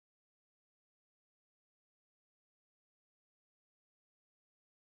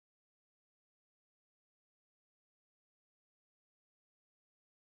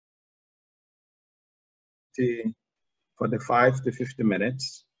45 to 50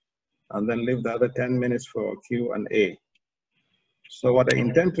 minutes, and then leave the other 10 minutes for Q&A. So what I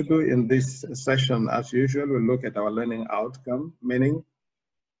intend to do in this session, as usual, we'll look at our learning outcome, meaning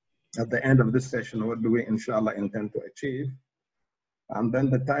at the end of this session, what do we inshallah intend to achieve? And then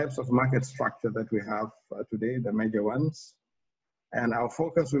the types of market structure that we have today, the major ones. And our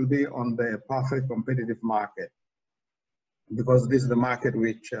focus will be on the perfect competitive market, because this is the market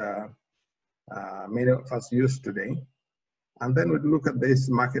which many of us use today. And then we'll look at these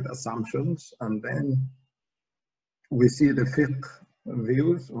market assumptions, and then we see the Fiqh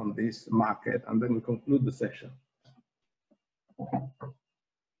views on this market, and then we conclude the session.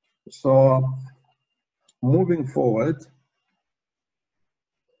 So moving forward,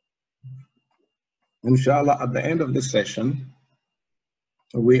 inshallah, at the end of this session,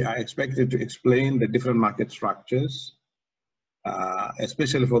 we are expected to explain the different market structures,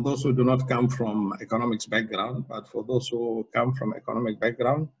 especially for those who do not come from economics background, but for those who come from economic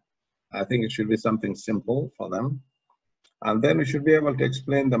background, I think it should be something simple for them. And then we should be able to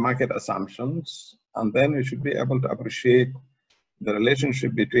explain the market assumptions, and then we should be able to appreciate the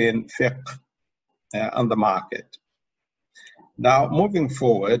relationship between fiqh and the market. Now, moving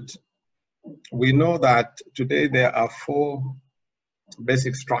forward, we know that today there are 4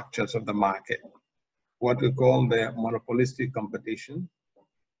 basic structures of the market. What we call the monopolistic competition,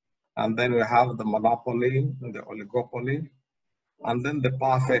 and then we have the monopoly, the oligopoly, and then the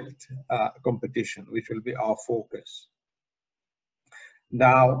perfect competition, which will be our focus.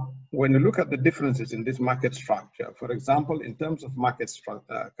 Now, when you look at the differences in this market structure, for example, in terms of market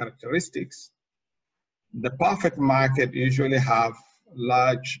structure characteristics, the perfect market usually have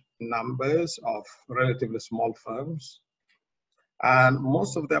large numbers of relatively small firms, and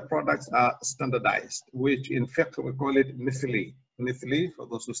most of their products are standardized, which in fiqh we call it mithli. Mithli, for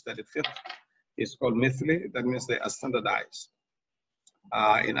those who studied fiqh, is called mithli. That means they are standardized.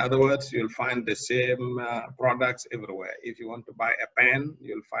 In other words, you'll find the same products everywhere. If you want to buy a pen,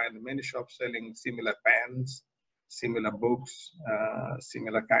 you'll find many shops selling similar pens, similar books,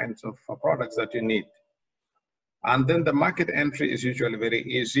 similar kinds of products that you need. And then the market entry is usually very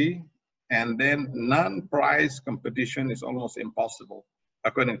easy. And then non-price competition is almost impossible,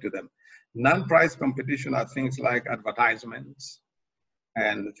 according to them. Non-price competition are things like advertisements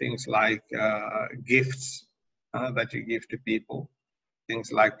and things like gifts that you give to people.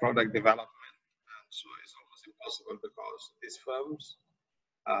 Things like product development, and so it's almost impossible because these firms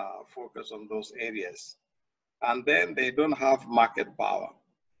focus on those areas. And then they don't have market power.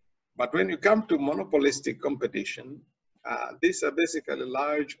 But when you come to monopolistic competition, these are basically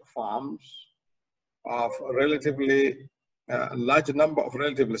large firms of relatively large number of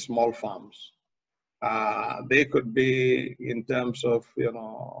relatively small firms. They could be in terms of,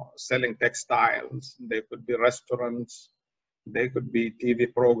 selling textiles, they could be restaurants, they could be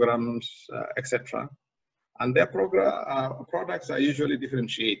TV programs, etc. And their products are usually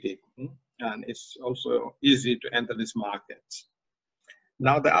differentiated, and it's also easy to enter this market.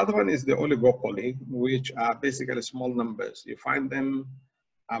 Now, the other one is the oligopoly, which are basically small numbers. You find them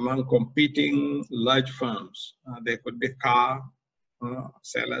among competing large firms. They could be car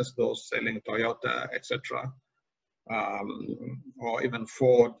sellers, those selling Toyota, etc., or even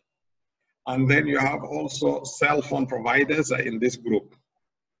Ford. And then you have also cell phone providers in this group.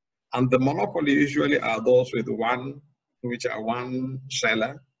 And the monopoly usually are those with one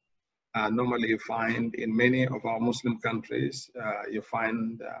seller. Normally you find in many of our Muslim countries, you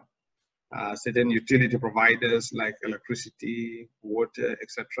find certain utility providers like electricity, water,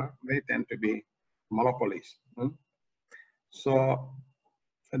 etc. They tend to be monopolies. So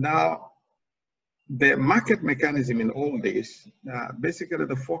now, the market mechanism in all this, basically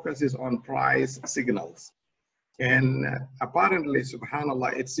the focus is on price signals. And apparently,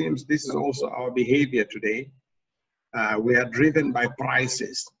 subhanAllah, it seems this is also our behavior today. We are driven by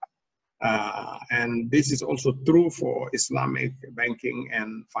prices. And this is also true for Islamic banking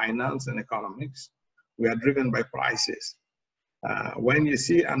and finance and economics. We are driven by prices. When you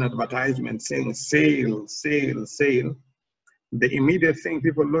see an advertisement saying sale, sale, sale, the immediate thing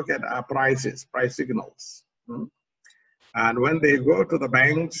people look at are prices, price signals. And when they go to the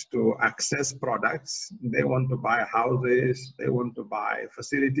banks to access products, they want to buy houses, they want to buy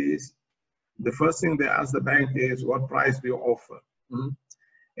facilities. The first thing they ask the bank is, what price do you offer?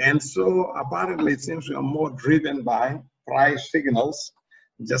 And so apparently it seems we are more driven by price signals,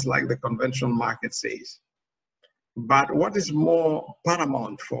 just like the conventional market says. But what is more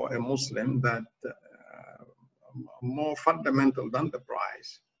paramount for a Muslim, that more fundamental than the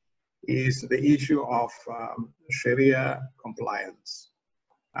price, is the issue of Sharia compliance.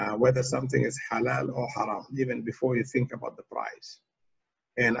 whether something is halal or haram, even before you think about the price.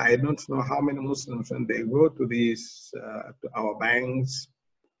 And I don't know how many Muslims, when they go to these, to our banks,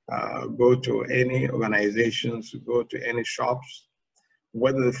 go to any organizations, go to any shops,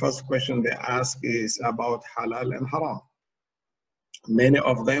 whether the first question they ask is about halal and haram. Many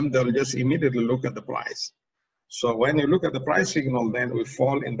of them, they'll just immediately look at the price. So when you look at the price signal, then we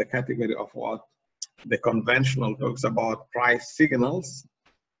fall in the category of what the conventional talks about price signals.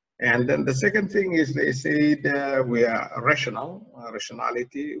 And then the second thing is they say that we are rational,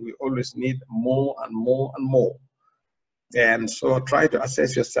 rationality. We always need more and more and more. And so try to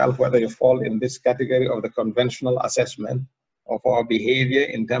assess yourself whether you fall in this category of the conventional assessment of our behavior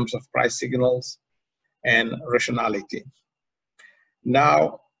in terms of price signals and rationality.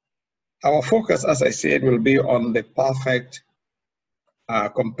 Now, our focus, as I said, will be on the perfect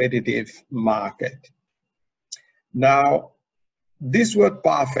competitive market. Now, this word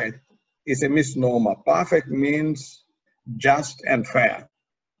perfect is a misnomer. Perfect means just and fair.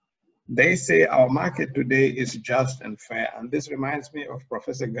 They say our market today is just and fair. And this reminds me of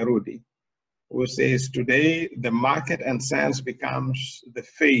Professor Garudi, who says today the market and science becomes the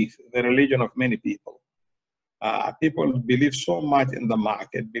faith, the religion of many people. People believe so much in the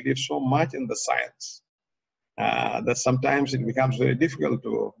market, believe so much in the science, that sometimes it becomes very difficult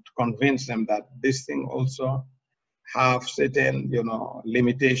to convince them that this thing also have certain,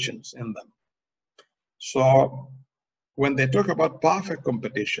 limitations in them. So when they talk about perfect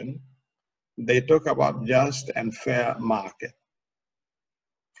competition, they talk about just and fair market.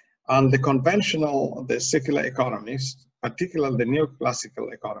 And the conventional, the secular economists, particularly the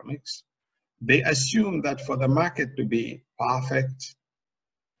neoclassical economics, they assume that for the market to be perfect,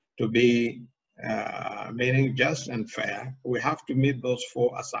 to be meaning just and fair, we have to meet those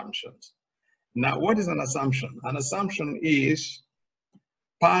four assumptions. Now, what is an assumption? An assumption is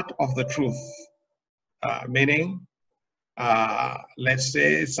part of the truth, meaning, let's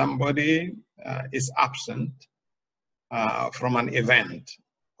say somebody is absent from an event,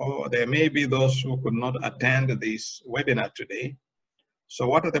 or there may be those who could not attend this webinar today. So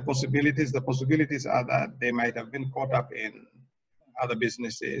what are the possibilities? The possibilities are that they might have been caught up in other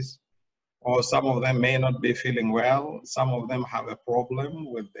businesses, or some of them may not be feeling well. Some of them have a problem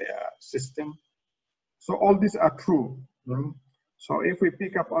with their system. So all these are true. So if we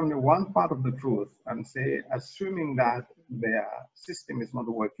pick up only one part of the truth and say, assuming that their system is not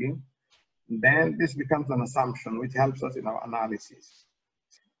working, then this becomes an assumption which helps us in our analysis.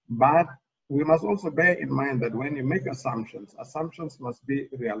 But we must also bear in mind that when you make assumptions, assumptions must be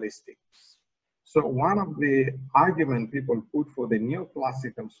realistic. So one of the arguments people put for the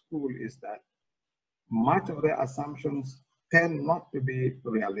neoclassical school is that much of the assumptions tend not to be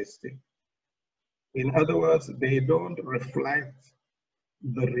realistic. In other words, they don't reflect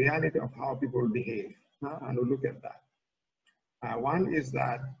the reality of how people behave. And we'll look at that. One is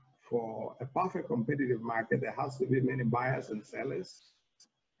that for a perfect competitive market, there has to be many buyers and sellers.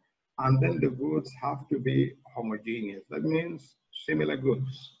 And then the goods have to be homogeneous. That means similar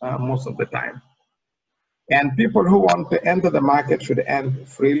goods most of the time. And people who want to enter the market should enter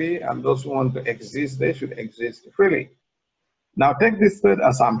freely, and those who want to exist, they should exist freely. Now take this third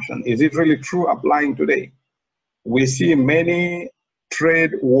assumption. Is it really true applying today? We see many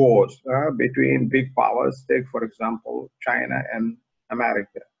trade wars between big powers. Take, for example, China and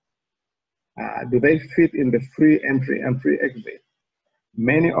America. Do they fit in the free entry and free exit?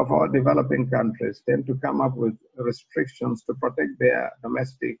 Many of our developing countries tend to come up with restrictions to protect their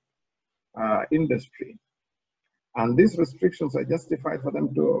domestic industry. And these restrictions are justified for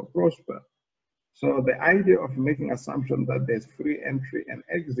them to prosper. So the idea of making assumption that there's free entry and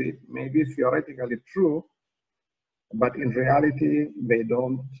exit may be theoretically true, but in reality, they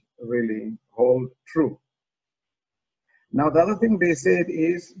don't really hold true. Now, the other thing they said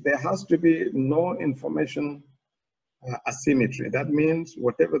is there has to be no information asymmetry. That means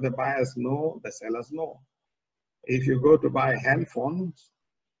whatever the buyers know, the sellers know. If you go to buy handphones,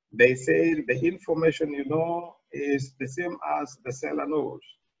 they say the information you know is the same as the seller knows.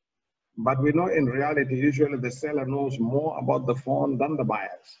 But we know in reality, usually the seller knows more about the phone than the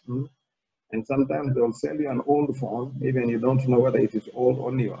buyers. And sometimes they'll sell you an old phone, even you don't know whether it is old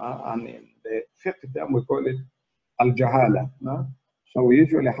or new. And in the Fiqh term, we call it al-jahala. So we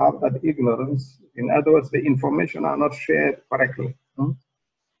usually have that ignorance. In other words, the information are not shared correctly.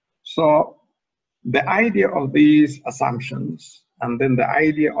 So the idea of these assumptions and then the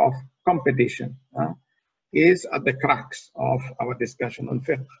idea of competition is at the crux of our discussion on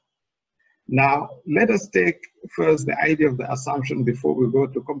fiqh. Now, let us take first the idea of the assumption before we go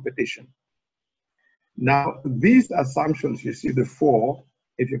to competition. Now, these assumptions, you see the four,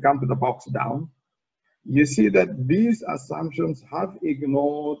 if you come to the box down, you see that these assumptions have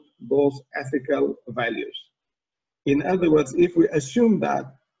ignored those ethical values. In other words, if we assume that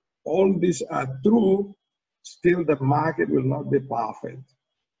all these are true, still the market will not be perfect.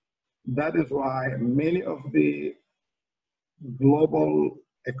 That is why many of the global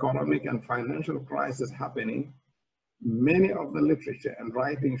economic and financial crises happening, many of the literature and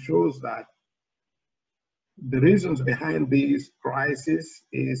writing shows that the reasons behind these crises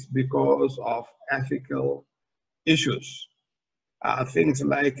is because of ethical issues. Things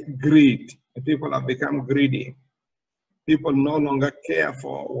like greed. People have become greedy. People no longer care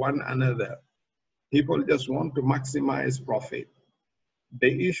for one another. People just want to maximize profit.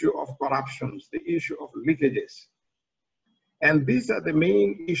 The issue of corruptions, the issue of leakages. And these are the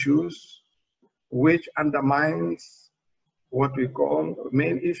main issues which undermines what we call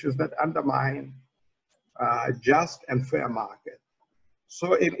main issues that undermine just and fair market.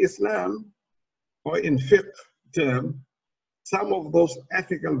 So in Islam, or in Fiqh term, some of those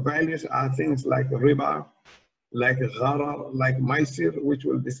ethical values are things like riba, like gharar, like maisir, which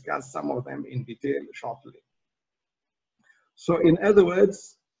we'll discuss some of them in detail shortly. So in other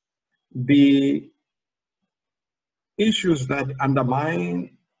words, the issues that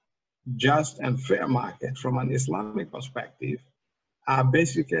undermine just and fair market from an Islamic perspective are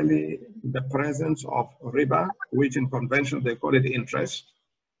basically the presence of riba, which in convention they call it interest,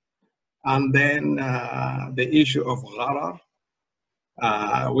 and then the issue of gharar,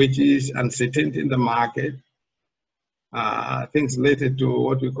 which is uncertainty in the market, things related to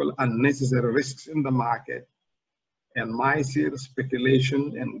what we call unnecessary risks in the market, and maisir,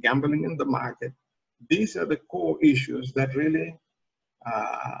 speculation and gambling in the market. These are the core issues that really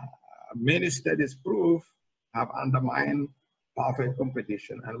many studies prove have undermined perfect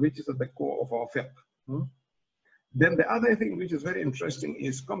competition, and which is at the core of our fiqh. Then the other thing which is very interesting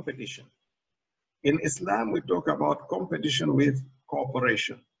is competition. In Islam, we talk about competition with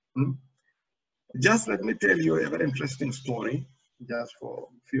cooperation. Just let me tell you a very interesting story, just for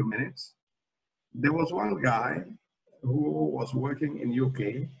a few minutes. There was one guy who was working in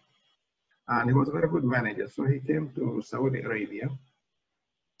UK, and he was a very good manager. So he came to Saudi Arabia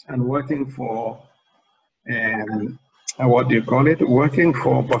and working for, what do you call it? Working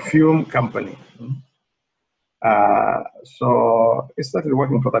for a perfume company. So he started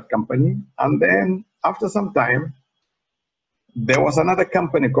working for that company. And then after some time, there was another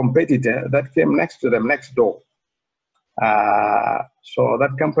company competitor that came next to them, next door. So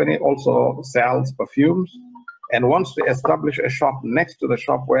that company also sells perfumes and wants to establish a shop next to the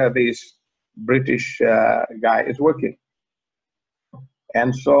shop where this British guy is working.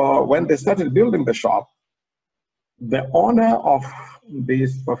 And so when they started building the shop, the owner of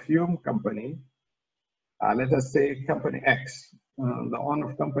this perfume company, let us say company X, the owner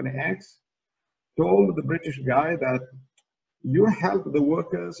of company X told the British guy that you help the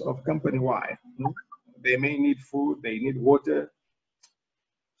workers of company Y. They may need food, they need water.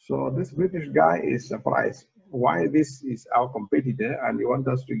 So this British guy is surprised. Why this is our competitor and you want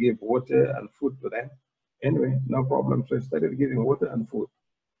us to give water and food to them? Anyway, no problem. So he started giving water and food.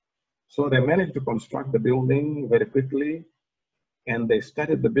 So they managed to construct the building very quickly, and they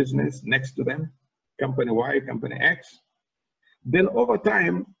started the business next to them, company Y, company X. Then over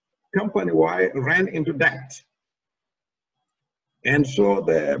time, company Y ran into debt. And so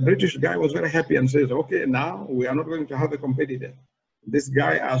the British guy was very happy and says, okay, now we are not going to have a competitor. This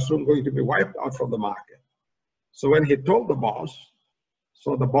guy is soon going to be wiped out from the market. So when he told the boss,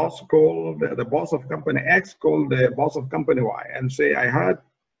 so the boss called, the boss of company X called the boss of company Y and say, I heard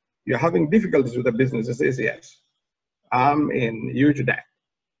you're having difficulties with the business. He says, yes, I'm in huge debt.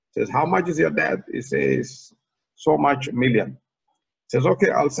 He says, how much is your debt? He says, so much million. He says, okay,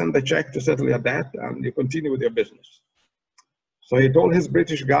 I'll send the check to settle your debt and you continue with your business. So he told his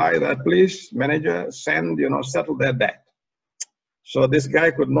British guy that, please, manager, send, settle their debt. So this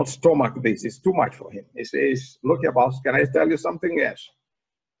guy could not stomach this. It's too much for him. He says, look here, boss, can I tell you something? Yes.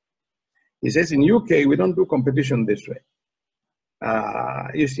 He says, in UK, we don't do competition this way.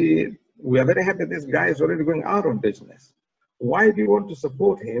 You see, we are very happy this guy is already going out of business. Why do you want to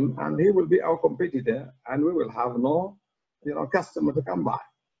support him? And he will be our competitor and we will have no, customer to come by.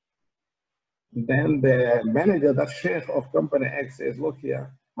 Then the manager, that sheikh of company X says, look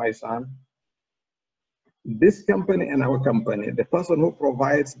here, my son, this company and our company, the person who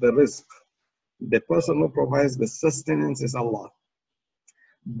provides the risk, the person who provides the sustenance is Allah.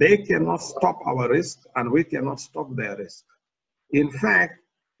 They cannot stop our risk and we cannot stop their risk. In fact,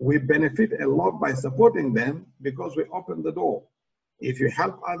 we benefit a lot by supporting them because we open the door. If you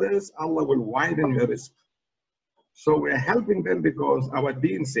help others, Allah will widen your risk. So we're helping them because our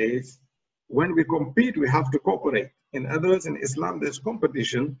deen says, when we compete, we have to cooperate. In other words, in Islam, there's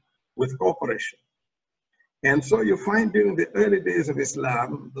competition with cooperation. And so you find during the early days of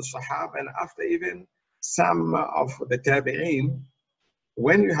Islam, the Sahaba, and after even some of the Tabi'een,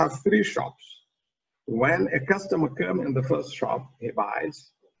 when you have three shops, when a customer comes in the first shop, he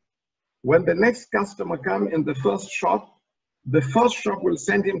buys. When the next customer comes in the first shop will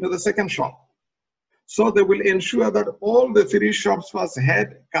send him to the second shop. So they will ensure that all the three shops first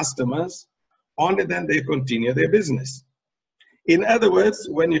had customers, only then they continue their business. In other words,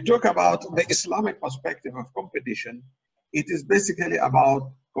 when you talk about the Islamic perspective of competition, it is basically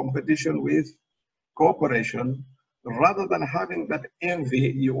about competition with cooperation. Rather than having that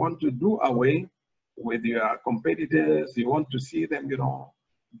envy, you want to do away with your competitors, you want to see them,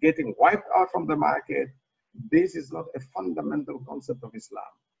 getting wiped out from the market. This is not a fundamental concept of Islam.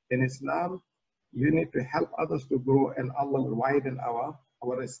 In Islam, you need to help others to grow, and Allah will widen our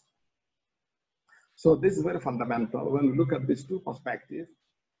risk. So this is very fundamental when we look at these two perspectives,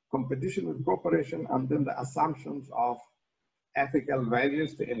 competition with cooperation, and then the assumptions of ethical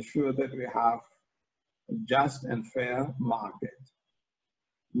values to ensure that we have just and fair market.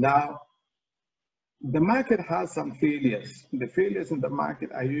 Now, the market has some failures. The failures in the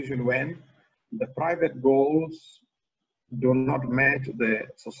market are usually when the private goals do not match the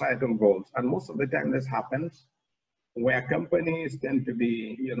societal goals. And most of the time this happens where companies tend to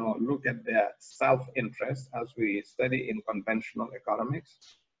be, look at their self-interest, as we study in conventional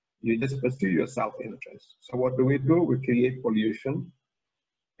economics. You just pursue your self-interest. So what do? We create pollution.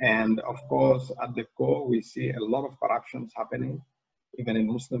 And of course, at the core, we see a lot of corruptions happening, even in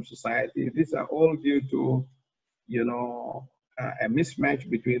Muslim society. These are all due to, a mismatch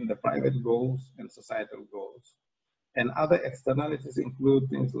between the private goals and societal goals. And other externalities include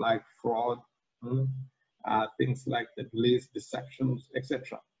things like fraud, things like the police deceptions,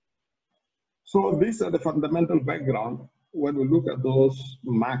 etc. So these are the fundamental background when we look at those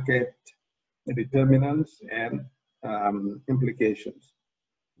market determinants and implications.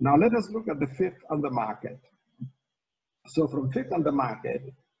 Now let us look at the fiqh on the market. So from fiqh on the market,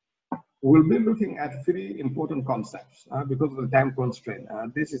 we'll be looking at three important concepts because of the time constraint.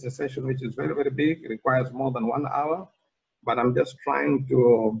 This is a session which is very, very big. It requires more than 1 hour, but I'm just trying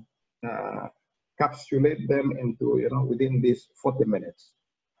to capsulate them into, within these 40 minutes.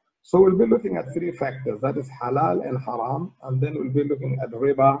 So we'll be looking at three factors, that is halal and haram, and then we'll be looking at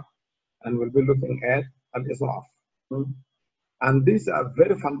riba, and we'll be looking at al-israf. And these are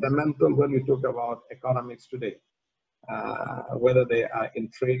very fundamental when we talk about economics today. Whether they are in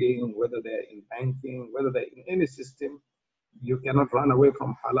trading, whether they're in banking, whether they're in any system, you cannot run away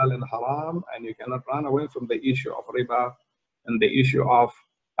from halal and haram, and you cannot run away from the issue of riba and the issue of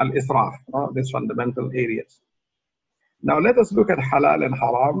al-israf, these fundamental areas. Now let us look at halal and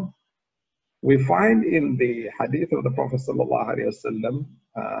haram. We find in the hadith of the Prophet ﷺ,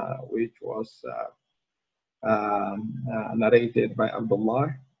 which was narrated by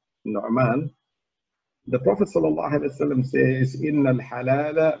Abdullah Nu'man, the Prophet ﷺ says, "Inna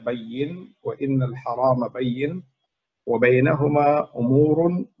al-halala bayyin wa inna al-harama bayyin wa baynahuma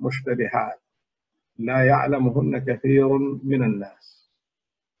umurun mushtabihat la ya'lamuhunna kathirun min al-nas."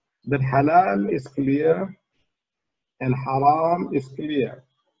 That halal is clear and haram is clear.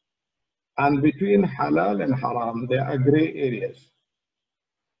 And between halal and haram, there are gray areas.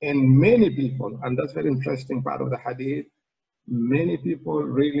 And many people, and that's very interesting part of the hadith, many people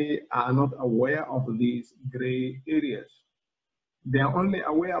really are not aware of these gray areas. They are only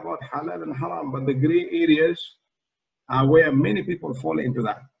aware about halal and haram, but the gray areas are where many people fall into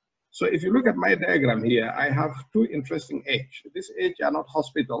that. So if you look at my diagram here, I have two interesting H. These H are not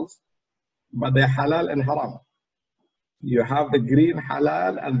hospitals, but they're halal and haram. You have the green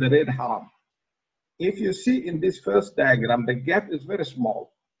halal and the red haram. If you see in this first diagram, the gap is very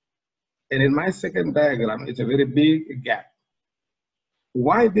small. And in my second diagram, it's a very big gap.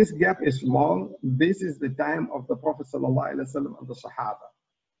 Why this gap is small? This is the time of the Prophet ﷺ and the Sahaba.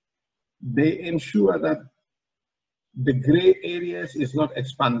 They ensure that the gray areas is not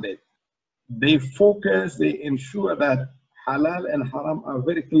expanded. They focus, they ensure that halal and haram are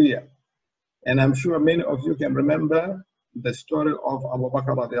very clear. And I'm sure many of you can remember the story of Abu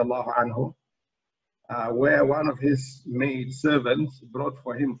Bakr radiallahu anhu, where one of his maid servants brought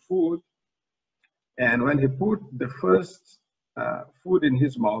for him food. And when he put the first food in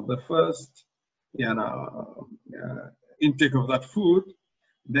his mouth, the first intake of that food,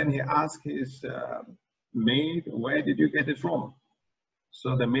 then he asked his maid, "Where did you get it from?"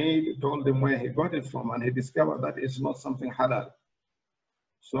 So the maid told him where he got it from, and he discovered that it's not something halal.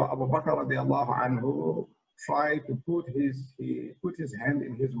 So Abu Bakr radiallahu anhu tried to he put his hand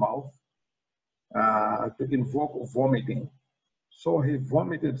in his mouth to invoke vomiting. So he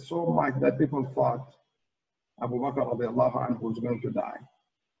vomited so much that people thought Abu Bakr radiallahu anhu was going to die.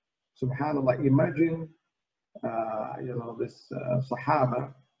 Subhanallah, imagine, this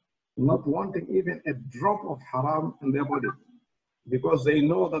Sahaba not wanting even a drop of haram in their body, because they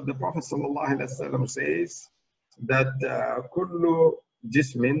know that the Prophet ﷺ says that kullu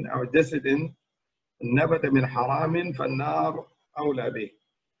jismin or jasadin nabata min haramin fannar awla bih,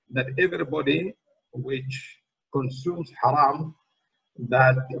 that everybody which consumes haram,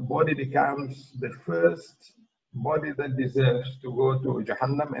 that body becomes the first body that deserves to go to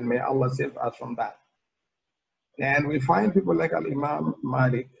Jahannam, and may Allah save us from that. And we find people like Al-Imam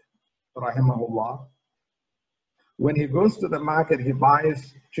Malik, rahimahullah, when he goes to the market, he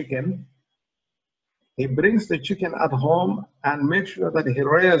buys chicken, he brings the chicken at home and makes sure that he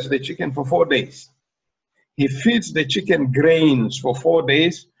rears the chicken for 4 days. He feeds the chicken grains for 4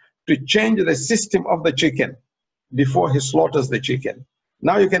 days to change the system of the chicken before he slaughters the chicken.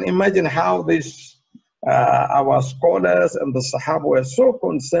 Now you can imagine how this, our scholars and the Sahaba were so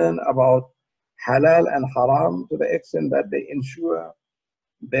concerned about halal and haram to the extent that they ensure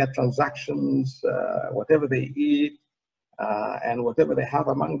their transactions, whatever they eat, and whatever they have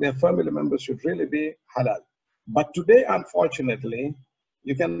among their family members should really be halal. But today, unfortunately,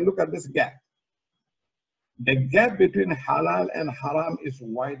 you can look at this gap. The gap between halal and haram is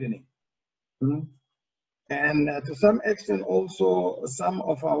widening. And to some extent also, some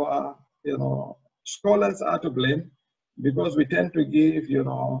of our, scholars are to blame, because we tend to give,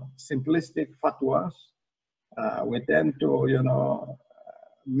 simplistic fatwas. We tend to,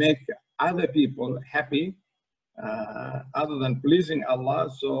 make other people happy other than pleasing Allah.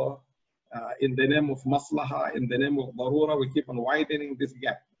 So in the name of maslaha, in the name of darura, we keep on widening this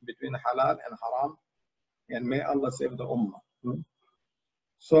gap between halal and haram, and may Allah save the ummah.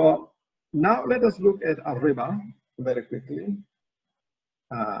 So now let us look at al-riba very quickly.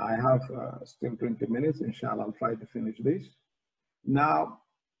 I have still 20 minutes, inshallah. I'll try to finish this. Now,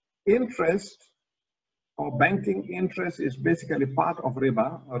 interest or banking interest is basically part of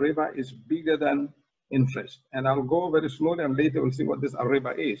riba. Riba is bigger than interest. And I'll go very slowly, and later we'll see what this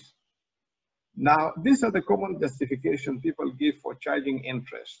riba is. Now, these are the common justification people give for charging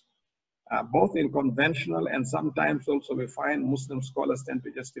interest, both in conventional and sometimes also we find Muslim scholars tend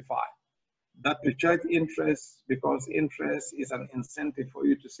to justify that to charge interest because interest is an incentive for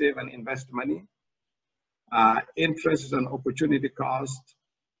you to save and invest money. Interest is an opportunity cost.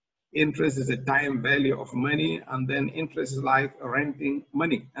 Interest is a time value of money, and then interest is like renting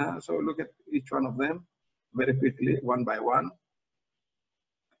money. So look at each one of them very quickly, one by one.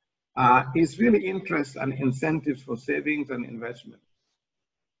 It's really interest and incentives for savings and investment.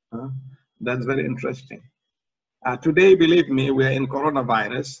 That's very interesting. Today, believe me, we are in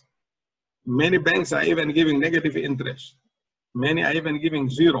coronavirus. Many banks are even giving negative interest. Many are even giving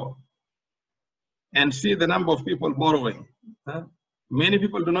zero. And see the number of people borrowing. Many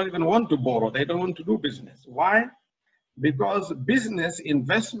people do not even want to borrow. They don't want to do business. Why? Because business,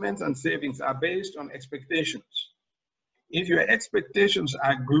 investments, and savings are based on expectations. If your expectations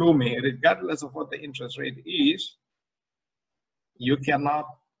are gloomy, regardless of what the interest rate is, you cannot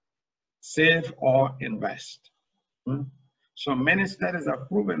save or invest. So many studies have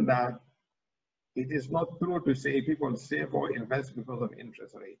proven that it is not true to say people save or invest because of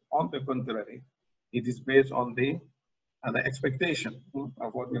interest rate. On the contrary, it is based on the expectation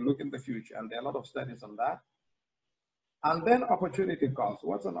of what we look in the future. And there are a lot of studies on that. And then opportunity cost.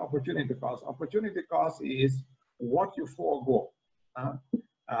 What's an opportunity cost? Opportunity cost is what you forego.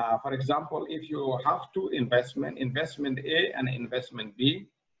 For example, if you have two investment A and investment B,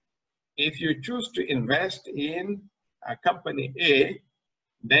 if you choose to invest in company A,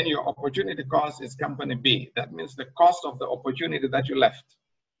 then your opportunity cost is company B. That means the cost of the opportunity that you left.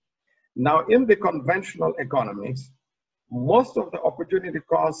 Now, in the conventional economics, most of the opportunity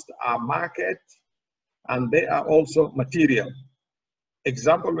costs are market, and they are also material.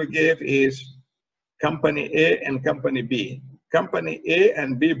 Example we gave is company A and company B. Company A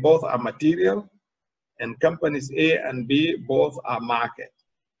and B both are material, and companies A and B both are market.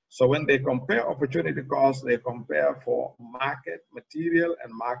 So when they compare opportunity costs, they compare for market material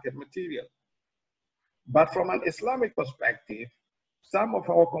and market material. But from an Islamic perspective, some of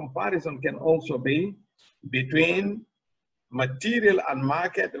our comparison can also be between material and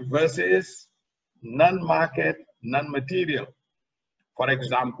market versus non-market, non-material. For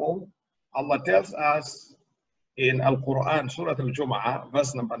example, Allah tells us in Al-Quran, Surah Al-Jum'ah,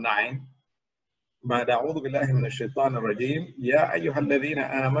 verse number 9, بعد أعوذ بالله من الشيطان الرجيم يا أيها الذين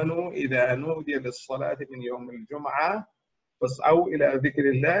آمنوا إذا نودي للصلاة من يوم الجمعة فاسعوا إلى ذكر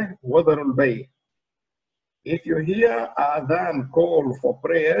الله وذروا البيع. If you hear adhan call for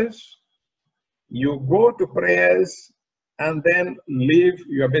prayers, you go to prayers and then leave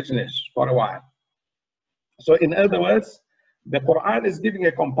your business for a while. So in other words, the Quran is giving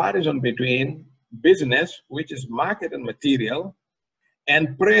a comparison between business, which is market and material,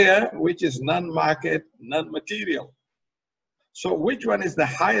 and prayer, which is non-market, non-material. So which one is the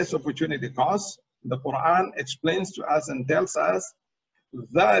highest opportunity cost? The Quran explains to us and tells us,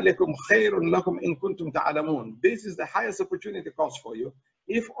 ذَلِكُمْ خَيْرٌ لَكُمْ إِن كُنتُمْ تَعْلَمُونَ. This is the highest opportunity cost for you,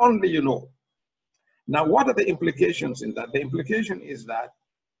 if only you know. Now, what are the implications in that? The implication is that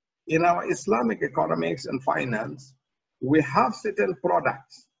in our Islamic economics and finance, we have certain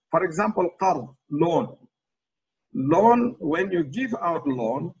products. For example, qard, loan. Loan, when you give out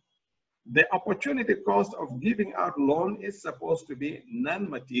loan, the opportunity cost of giving out loan is supposed to be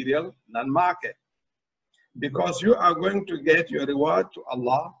non-material, non-market, because you are going to get your reward to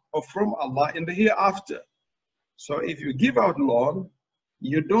Allah or from Allah in the hereafter. So if you give out loan,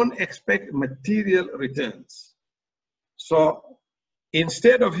 you don't expect material returns. So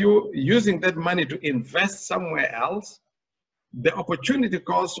instead of you using that money to invest somewhere else, the opportunity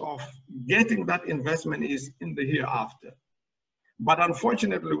cost of getting that investment is in the hereafter. But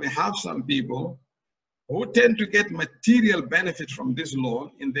unfortunately, we have some people who tend to get material benefit from this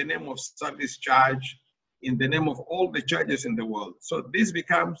loan in the name of service charge, in the name of all the charges in the world. So this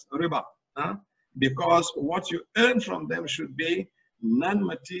becomes riba, because what you earn from them should be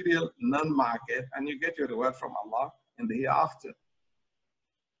non-material, non-market, and you get your reward from Allah in the hereafter.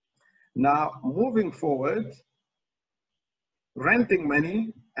 Now, moving forward, renting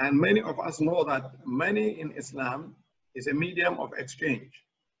money, and many of us know that money in Islam is a medium of exchange.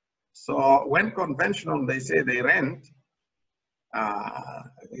 So when conventional, they say they rent,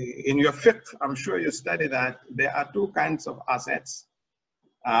 in your fiqh, I'm sure you study that there are two kinds of assets.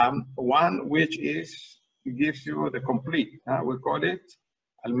 One which gives you the complete, we call it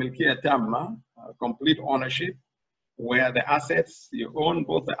al-milkiyya tamma, complete ownership, where the assets, you own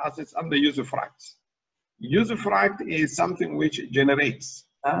both the assets and the usufruct. Usufruct is something which generates,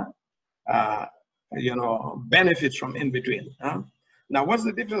 benefits from in between. Now, what's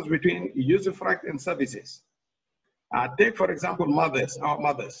the difference between usufruct and services? Take, for example, our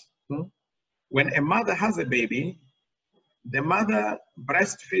mothers. When a mother has a baby, the mother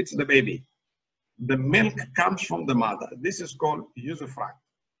breastfeeds the baby. The milk comes from the mother. This is called usufruct.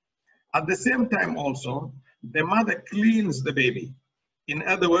 At the same time also, the mother cleans the baby. In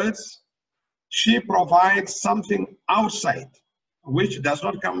other words, she provides something outside, which does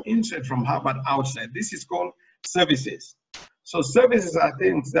not come inside from her, but outside. This is called services. So services are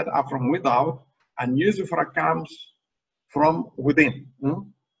things that are from without, and usufruct comes from within.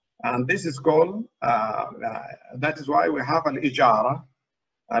 And this is called, that is why we have al-ijara.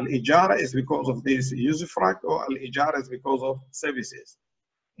 Al-ijara is because of this usufruct, or al-ijara is because of services.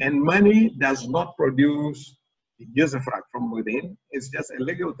 And money does not produce usufruct from within. It's just a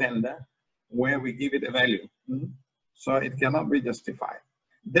legal tender where we give it a value. So it cannot be justified.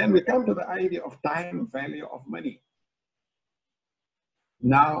 Then we come to the idea of time value of money.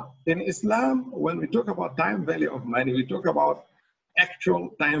 Now, in Islam, when we talk about time value of money, we talk about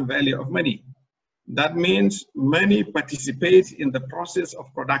actual time value of money. That means money participates in the process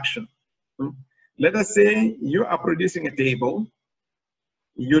of production. Let us say you are producing a table.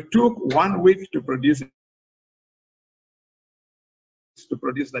 You took 1 week to produce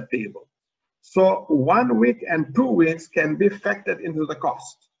that table. So 1 week and 2 weeks can be factored into the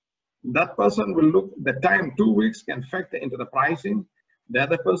cost. That person will look, the time 2 weeks can factor into the pricing. The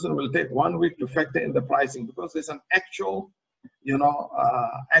other person will take 1 week to factor in the pricing, because there's an actual,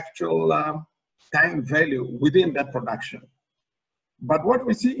 time value within that production. But what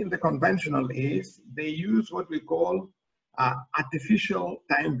we see in the conventional is they use what we call artificial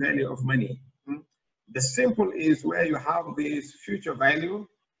time value of money. The simple is where you have this future value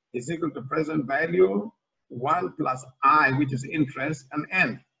is equal to present value, 1 plus I, which is interest, and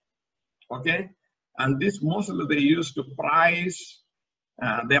N. Okay? And this mostly they use to price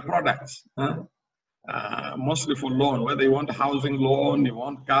their products, mostly for loan, whether you want a housing loan, you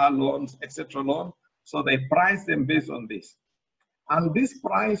want car loans, etc. loan. So they price them based on this. And this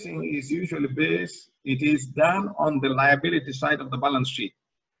pricing is usually it is done on the liability side of the balance sheet.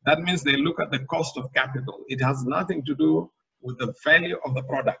 That means they look at the cost of capital. It has nothing to do with the value of the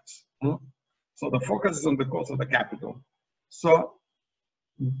products. So the focus is on the cost of the capital. So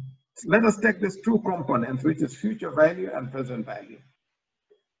let us take these two components, which is future value and present value.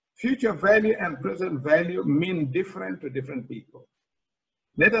 Future value and present value mean different to different people.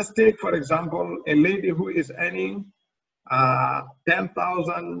 Let us take, for example, a lady who is earning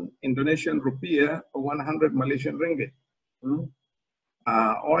 10,000 Indonesian rupiah or 100 Malaysian ringgit.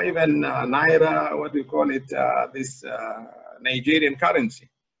 Or even Naira, what do you call it, this Nigerian currency.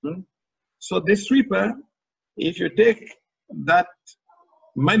 So this sweeper, if you take that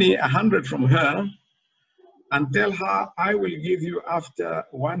money, 100 from her, and tell her, I will give you after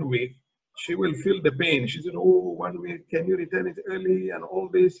 1 week, she will feel the pain. She said, oh, 1 week, can you return it early and all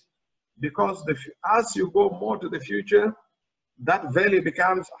this? Because as you go more to the future, that value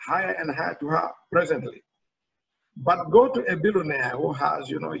becomes higher and higher to her presently. But go to a billionaire who has,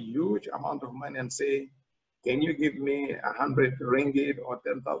 you know, a huge amount of money and say, can you give me 100 ringgit or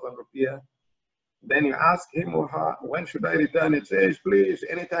 10,000 rupiah? Then you ask him or her, when should I return it? Says, please,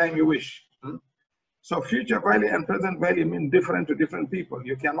 anytime you wish. So future value and present value mean different to different people.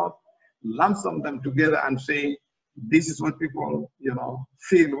 You cannot lump sum them together and say, this is what people, you know,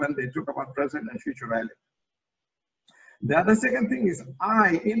 feel when they talk about present and future value. The other second thing is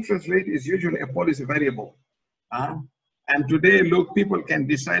interest rate is usually a policy variable. And today, look, people can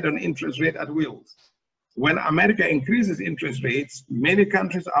decide on interest rate at will. When America increases interest rates, many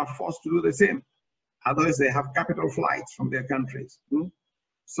countries are forced to do the same. Otherwise, they have capital flights from their countries.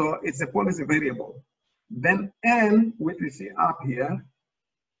 So it's a policy variable. Then N, which we see up here,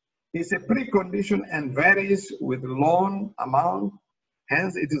 is a precondition and varies with loan amount.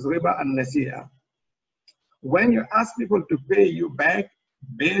 Hence, it is riba and nasi'a. When you ask people to pay you back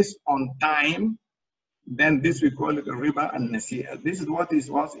based on time, then this we call it a riba and nasi'a. This is what it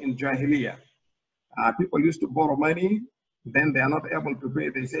was in Jahiliyyah. People used to borrow money, then they are not able to pay.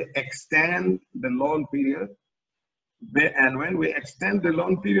 They say, extend the loan period. And when we extend the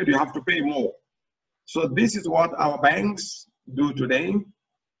loan period, you have to pay more. So this is what our banks do today.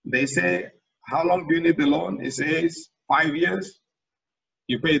 They say, how long do you need the loan? It says 5 years,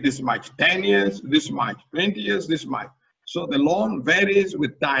 you pay this much. 10 years, this much. 20 years, this much. So the loan varies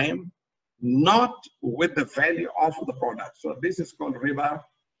with time, not with the value of the product. So this is called riba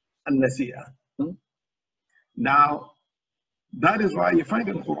and nasi'a. Now, that is why you find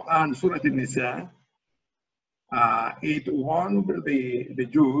in Quran, Surah An-Nisa, it warned the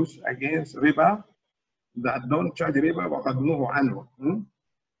Jews against riba, that don't charge riba وَقَدْ نُهُوا عَنْهُ.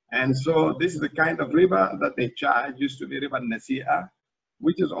 And so this is the kind of riba that they charge, used to be riba nasi'a,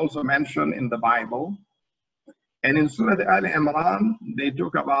 which is also mentioned in the Bible. And in Surah Al Imran, they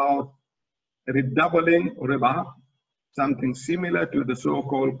talk about redoubling riba, something similar to the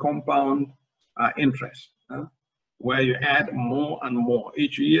so-called compound interest, where you add more and more.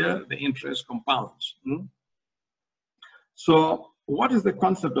 Each year, the interest compounds. So what is the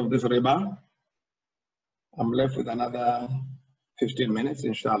concept of this riba? I'm left with another 15 minutes,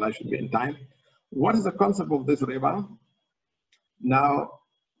 inshallah, I should be in time. What is the concept of this riba? Now,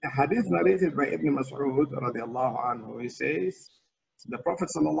 a hadith narrated by Ibn Mas'ud radiallahu anhu, he says, the Prophet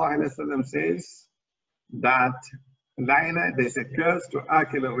sallallahu alaihi wasallam says that there's a curse to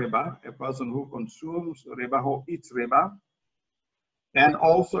akil riba, a person who consumes riba, who eats riba, and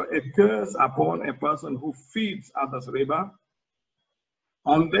also a curse upon a person who feeds others riba,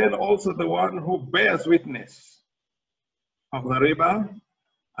 and then also the one who bears witness of the riba,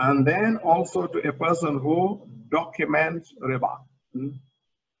 and then also to a person who documents riba.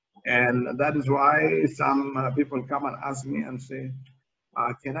 And that is why some people come and ask me and say,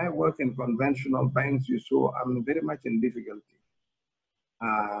 can I work in conventional banks? You saw I'm very much in difficulty.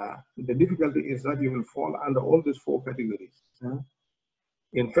 The difficulty is that you will fall under all these four categories.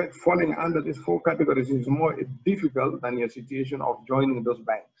 In fact, falling under these four categories is more difficult than your situation of joining those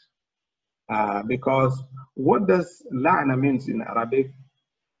banks. Because what does la'na means in Arabic?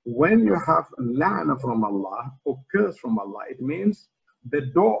 When you have la'na from Allah or curse from Allah, it means the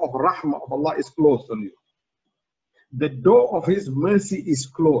door of rahmah of Allah is closed on you. The door of His mercy is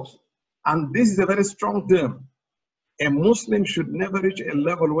closed. And this is a very strong term. A Muslim should never reach a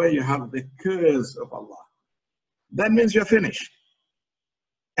level where you have the curse of Allah. That means you're finished.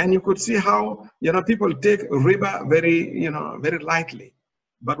 And you could see how, people take riba very lightly.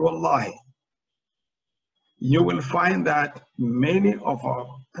 But wallahi, you will find that many of our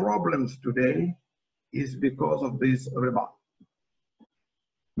problems today is because of this riba.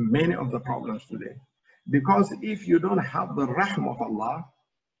 Many of the problems today. Because if you don't have the rahmah of Allah,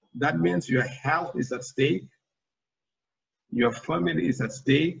 that means your health is at stake, your family is at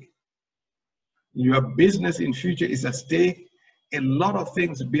stake, your business in future is at stake. A lot of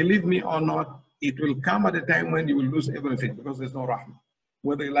things, believe me or not, it will come at a time when you will lose everything because there's no rahmah,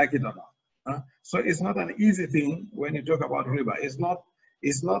 whether you like it or not. So it's not an easy thing when you talk about riba. It's not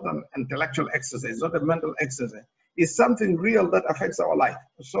It's not an intellectual exercise. It's not a mental exercise. It's something real that affects our life.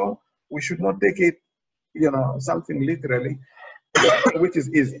 So we should not take it, something literally, which is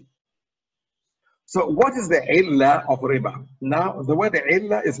easy. So what is the illah of riba? Now, the word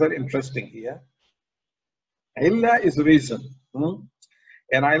illah is very interesting here. Illah is reason.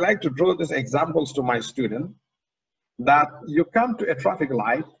 And I like to draw these examples to my student that you come to a traffic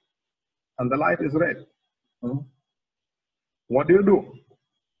light and the light is red. What do you do?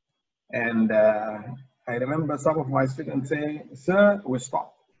 And I remember some of my students saying, sir, we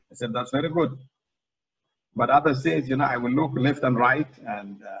stop. I said, that's very good. But others say, I will look left and right,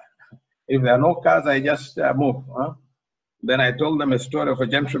 and if there are no cars, I just move. Then I told them a story of a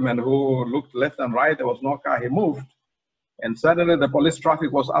gentleman who looked left and right, there was no car, he moved. And suddenly the police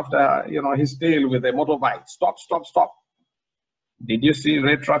traffic was after, his tail with a motorbike. Stop, stop, stop. Did you see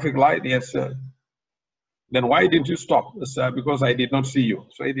red traffic light? Yes, sir. Then why didn't you stop? Sir, because I did not see you.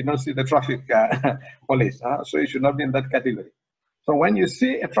 So he did not see the traffic police. So you should not be in that category. So when you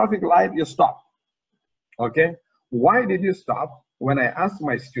see a traffic light, you stop. Okay? Why did you stop? When I asked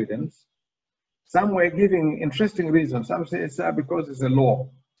my students, some were giving interesting reasons. Some say, sir, because it's a law.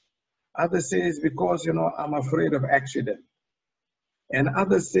 Others say it's because, I'm afraid of accident. And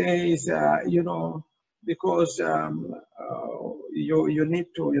others say, because you need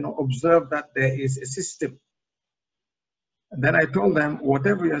to, observe that there is a system. And then I told them,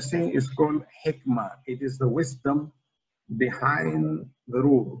 whatever you're saying is called hikmah. It is the wisdom behind the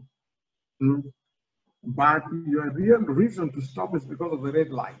rule. But your real reason to stop is because of the red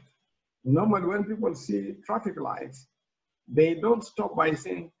light. Normally, when people see traffic lights, they don't stop by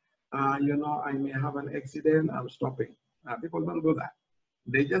saying, I may have an accident, I'm stopping. People don't do that.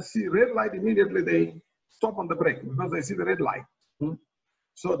 They just see red light, immediately they stop on the brake because they see the red light.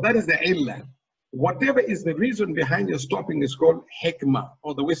 So that is the illah. Whatever is the reason behind your stopping is called hikmah,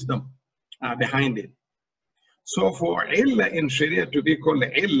 or the wisdom behind it. So for illah in Sharia to be called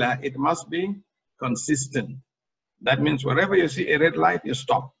illah, it must be consistent. That means wherever you see a red light, you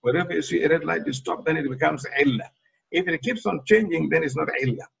stop. Wherever you see a red light, you stop, then it becomes illah. If it keeps on changing, then it's not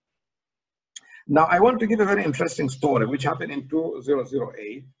illah. Now, I want to give a very interesting story which happened in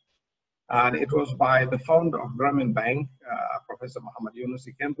 2008. And it was by the founder of Grameen Bank, Professor Muhammad.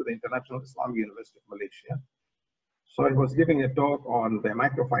 He came to the International Islamic University of Malaysia. So he was giving a talk on the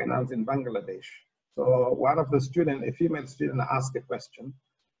microfinance in Bangladesh. So one of the students, a female student, asked a question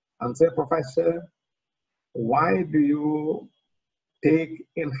and said, Professor, why do you take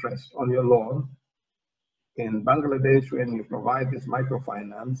interest on your loan in Bangladesh when you provide this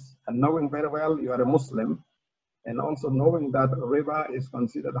microfinance, and knowing very well you are a Muslim, and also knowing that riba is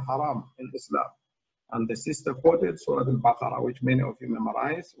considered haram in Islam? And the sister quoted Surah Al-Baqarah, which many of you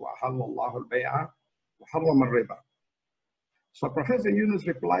memorize, وَأَحَلَّ اللَّهُ الْبَيْعَ وَحَرَّمَ الرِّبَى. So Professor Yunus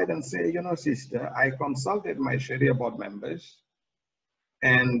replied and said, sister, I consulted my Sharia board members,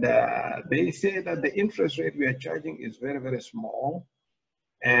 and they say that the interest rate we are charging is very, very small.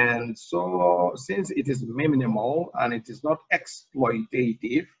 And so since it is minimal and it is not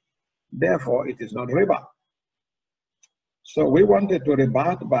exploitative, therefore it is not riba. So we wanted to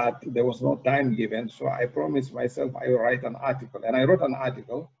rebut, but there was no time given. So I promised myself I will write an article. And I wrote an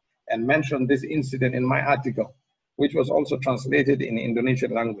article and mentioned this incident in my article, which was also translated in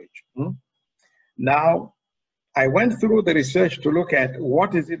Indonesian language. Now, I went through the research to look at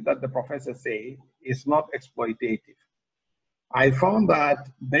what is it that the professor say is not exploitative. I found that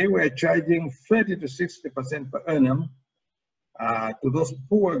they were charging 30 to 60% per annum to those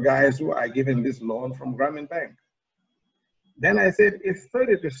poor guys who are given this loan from Grameen Bank. Then I said, if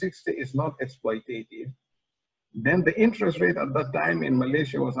 30 to 60 is not exploitative, then the interest rate at that time in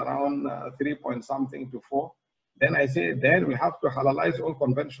Malaysia was around 3 point something to 4. Then I said, then we have to halalize all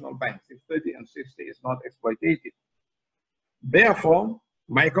conventional banks if 30 and 60 is not exploitative. Therefore,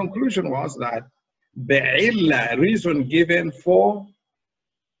 my conclusion was that the reason given for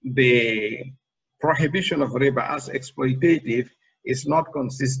the prohibition of riba as exploitative is not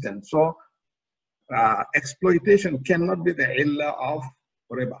consistent. So exploitation cannot be the illah of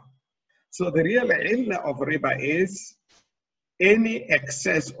riba. So the real illah of riba is any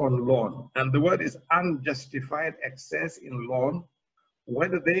excess on loan, and the word is unjustified excess in loan,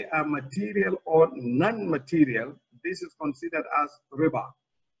 whether they are material or non-material. This is considered as riba,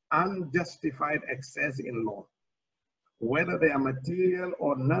 unjustified excess in loan. Whether they are material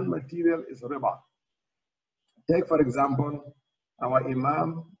or non-material is riba. Take for example, our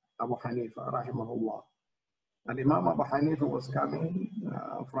Imam Abu Hanifa, rahimahullah. And Imam Abu Hanifa was coming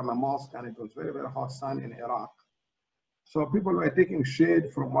from a mosque, and it was very, very hot sun in Iraq. So people were taking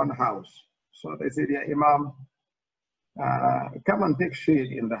shade from one house. So they said, yeah, Imam, come and take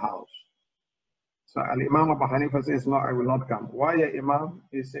shade in the house. So Al-Imam Abu Hanifa says, no, I will not come. Why, ya Imam?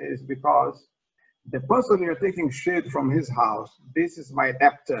 He says, because the person you're taking shade from his house, this is my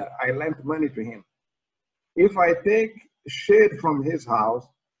debtor. I lent money to him. If I take shade from his house,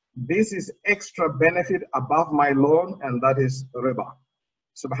 this is extra benefit above my loan, and that is riba.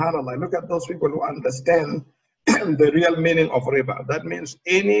 Subhanallah, look at those people who understand the real meaning of riba. That means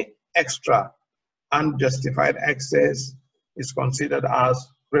any extra unjustified excess is considered as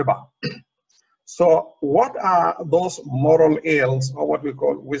riba. So what are those moral ills, or what we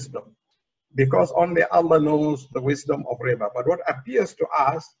call wisdom? Because only Allah knows the wisdom of riba. But what appears to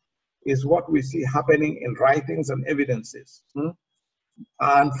us is what we see happening in writings and evidences.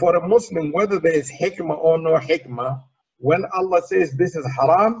 And for a Muslim, whether there is hikmah or no hikmah, when Allah says this is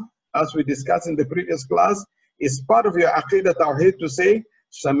haram, as we discussed in the previous class, it's part of your aqidah tawheed to say,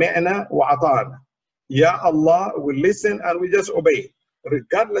 sami'na wa ata'na. Ya Allah, we listen and we just obey,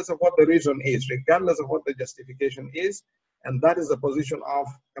 regardless of what the reason is, regardless of what the justification is. And that is the position of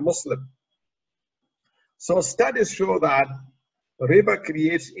a Muslim. So studies show that riba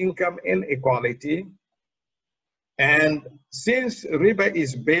creates income inequality. And since riba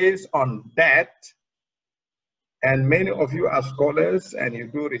is based on debt, and many of you are scholars and you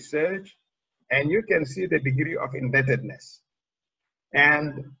do research, and you can see the degree of indebtedness.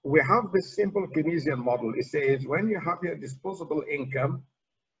 And we have this simple Keynesian model. It says when you have your disposable income,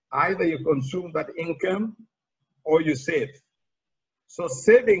 either you consume that income or you save. So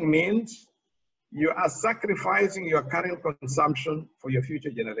saving means you are sacrificing your current consumption for your future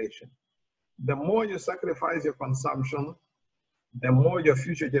generation. The more you sacrifice your consumption, the more your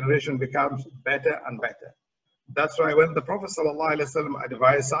future generation becomes better and better. That's why when the Prophet ﷺ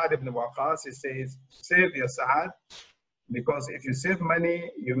advised Sa'd ibn Waqqas, he says, save your Sa'd, because if you save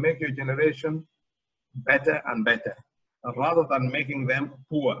money, you make your generation better and better, rather than making them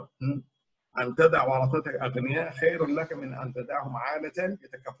poor. أن تدع ورثتك أغنياء خير لك من أن تدعهم عالة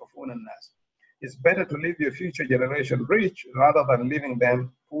يتكففون الناس. It's better to leave your future generation rich rather than leaving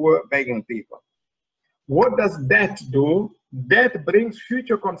them poor, begging people. What does debt do? Debt brings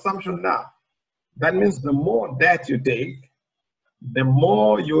future consumption now. That means the more debt you take, the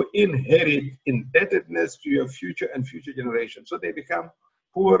more you inherit indebtedness to your future and future generations. So they become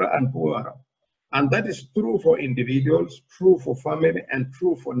poorer and poorer. And that is true for individuals, true for family, and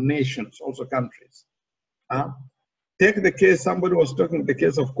true for nations, also countries. Take the case, somebody was talking the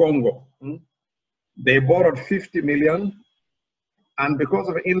case of Congo. They borrowed 50 million, and because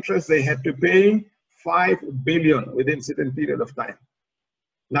of interest, they had to pay 5 billion within a certain period of time.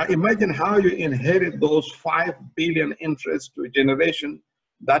 Now imagine how you inherit those 5 billion interest to a generation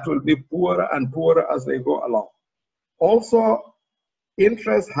that will be poorer and poorer as they go along. Also,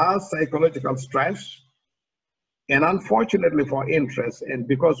 interest has psychological stress, and unfortunately for interest, and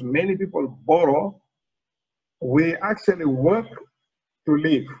because many people borrow, we actually work to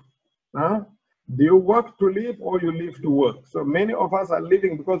live. Do you work to live or you live to work? So many of us are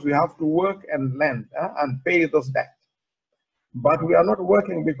living because we have to work and lend and pay those debts. But we are not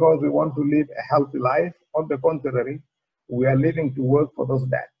working because we want to live a healthy life. On the contrary, we are living to work for those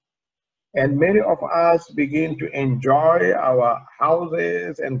debts. And many of us begin to enjoy our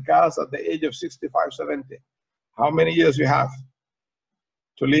houses and cars at the age of 65, 70. How many years you have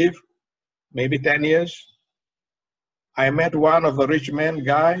to live? Maybe 10 years. I met one of the rich men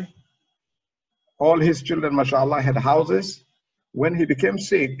guy. All his children, mashallah, had houses. When he became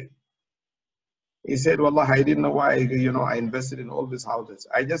sick, he said, Wallah, I didn't know why, I invested in all these houses.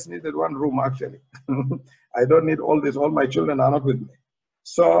 I just needed one room, actually. I don't need all this. All my children are not with me.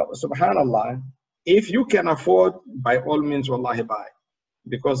 So, subhanallah, if you can afford, by all means, wallahi, buy.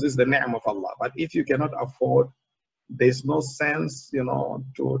 Because this is the ni'mah of Allah. But if you cannot afford, there's no sense,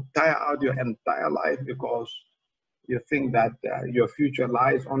 to tire out your entire life because you think that your future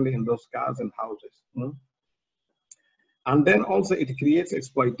lies only in those cars and houses. And then also it creates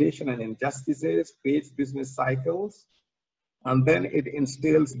exploitation and injustices, creates business cycles, and then it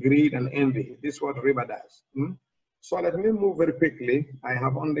instills greed and envy. This is what riba does. So let me move very quickly. I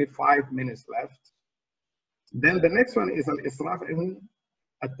have only 5 minutes left. Then the next one is al-israf and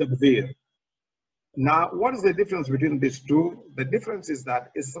at-tabdhir. Now, what is the difference between these two? The difference is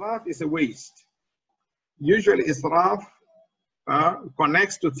that israf is a waste. Usually israf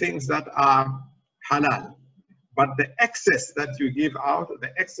connects to things that are halal. But the excess that you give out, the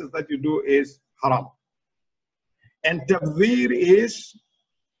excess that you do is haram. And tabdhir is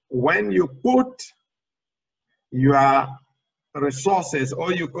when you put your resources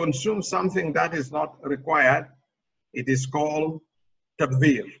or you consume something that is not required, it is called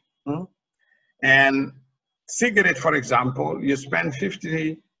tabdhir. And Cigarette, for example, you spend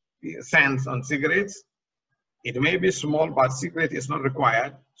 50 cents on cigarettes. It may be small, but cigarette is not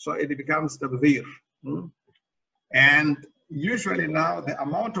required, so it becomes tabdhir. And usually now the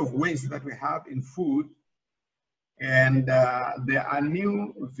amount of waste that we have in food, and there are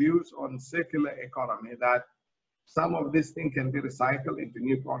new views on circular economy that some of these things can be recycled into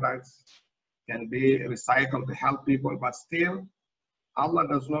new products, can be recycled to help people, but still Allah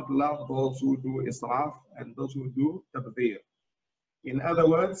does not love those who do israf and those who do tabdhir. In other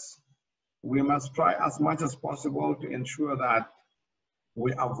words, we must try as much as possible to ensure that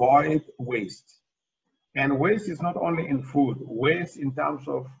we avoid waste. And waste is not only in food, waste in terms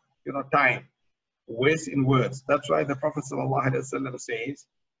of time, waste in words. That's why the Prophet ﷺ says,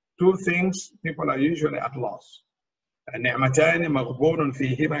 two things people are usually at loss. نعمتان مغبون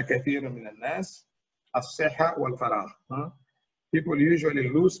فيهما كثير من الناس الصحة والفراغ. People usually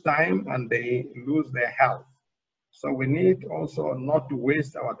lose time and they lose their health. So we need also not to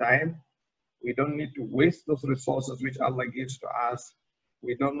waste our time. We don't need to waste those resources which Allah gives to us.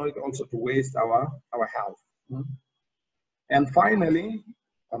 We don't need also to waste our health. And finally,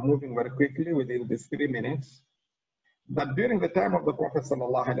 I'm moving very quickly within these 3 minutes, that during the time of the Prophet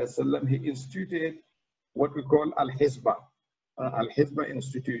ﷺ, he instituted what we call Al-Hizbah, Al-Hizbah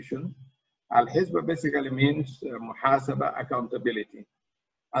institution. Al-Hizbah basically means muhasaba, accountability.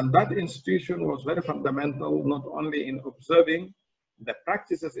 And that institution was very fundamental, not only in observing the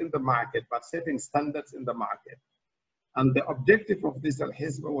practices in the market, but setting standards in the market. And the objective of this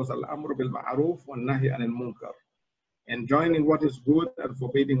Al-Hizbah was Al-Amr bil-Ma'ruf wa Nahy anil Munkar, enjoining what is good and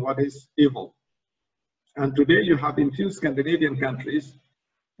forbidding what is evil. And today you have in few Scandinavian countries,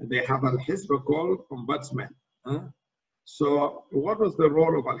 they have Al-Hizbah called ombudsman. So what was the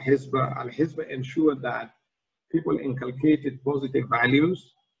role of Al-Hizbah? Al-Hizbah ensured that people inculcated positive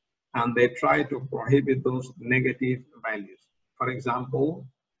values and they tried to prohibit those negative values. For example,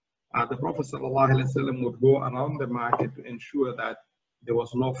 the Prophet ﷺ would go around the market to ensure that there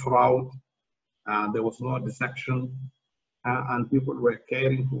was no fraud, there was no deception, and people were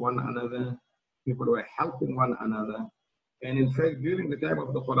caring for one another, people were helping one another. And in fact, during the time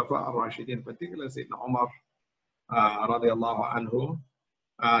of the Khulafa al-Rashidin, particularly Sayyidina Omar, radiallahu anhu,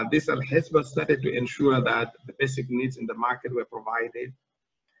 this Al-Hizbah started to ensure that the basic needs in the market were provided.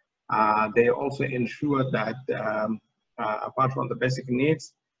 They also ensured that apart from the basic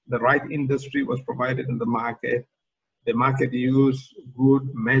needs, the right industry was provided in the market. The market used good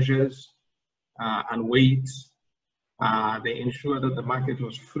measures and weights. They ensured that the market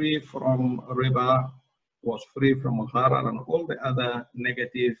was free from riba, was free from gharar and all the other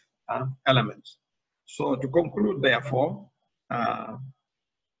negative elements. So to conclude, therefore,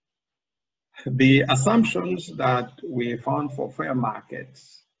 the assumptions that we found for fair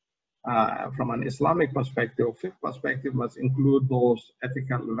markets from an Islamic perspective, fiqh perspective, must include those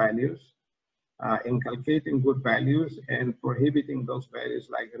ethical values, inculcating good values and prohibiting those values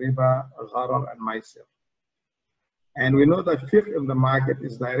like riba, gharar, and maisir. And we know that fiqh in the market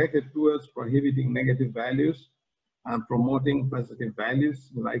is directed towards prohibiting negative values and promoting positive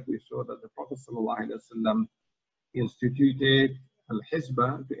values, like we saw that the Prophet ﷺ instituted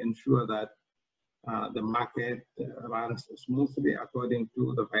Al-Hizbah to ensure that the market runs smoothly according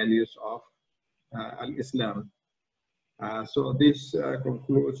to the values of Al-Islam. So this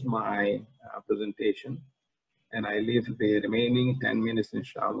concludes my presentation, and I leave the remaining 10 minutes,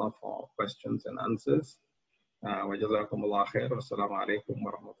 inshallah, for questions and answers. وجزاكم الله خير والسلام عليكم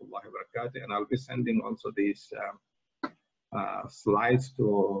ورحمة الله وبركاته. And I'll be sending also these slides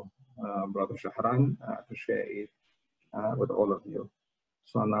to Brother Shahran to share it with all of you.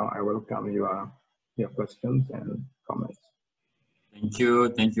 So now I welcome your questions and comments. Thank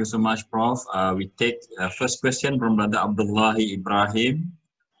you so much, Prof. We take first question from Brother Abdullah Ibrahim.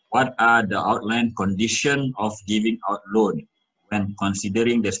 What are the outline conditions of giving out loan when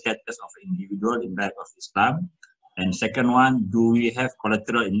considering the status of individual in light of Islam? And second one, do we have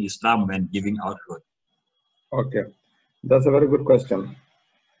collateral in Islam when giving out loan? Okay, that's a very good question.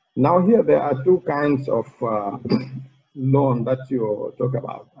 Now here there are two kinds of loan that you talk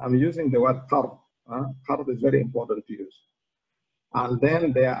about. I'm using the word qard. Qard is very important to use. And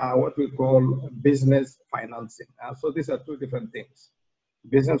then there are what we call business financing. So these are two different things.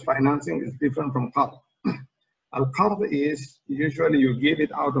 Business financing is different from qard. Al-qard is usually you give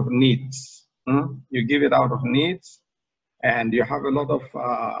it out of needs. You give it out of needs, and you have a lot of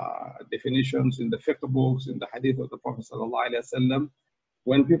definitions in the fiqh books, in the hadith of the Prophet ﷺ.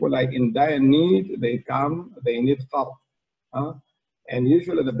 When people are in dire need, they come, they need qard. And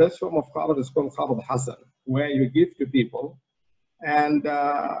usually the best form of qard is called qard hasan, where you give to people, and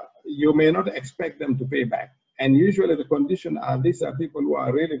you may not expect them to pay back. And usually the condition are, these are people who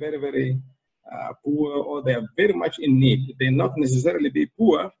are really very, very poor, or they are very much in need. They not necessarily be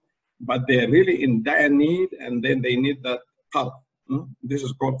poor, but they're really in dire need, and then they need that qard. This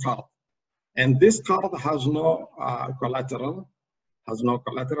is called qard. And this qard has no collateral,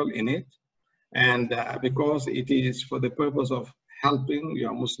 in it. And because it is for the purpose of helping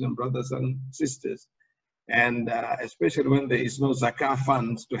your Muslim brothers and sisters, and especially when there is no zakah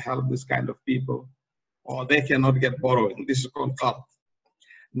funds to help this kind of people, or they cannot get borrowing. This is called qard.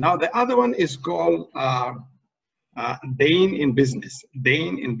 Now the other one is called dain in business.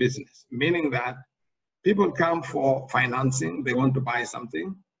 Dain in business, meaning that people come for financing, they want to buy something,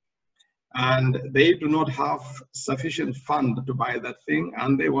 and they do not have sufficient fund to buy that thing,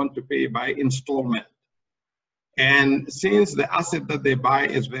 and they want to pay by installment. And since the asset that they buy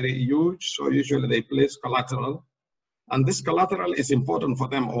is very huge, so usually they place collateral. And this collateral is important for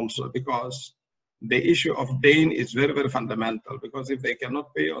them also, because the issue of dain is very, very fundamental, because if they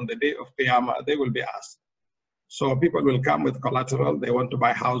cannot pay on the day of Qiyamah, they will be asked. So people will come with collateral. They want to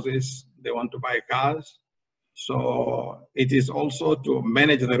buy houses, they want to buy cars. So it is also to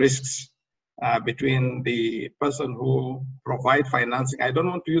manage the risks between the person who provide financing. I don't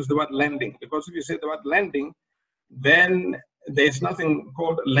want to use the word lending, because if you say the word lending, then there's nothing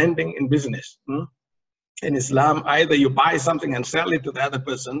called lending in business. In Islam, either you buy something and sell it to the other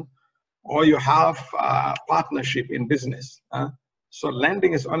person, or you have a partnership in business. So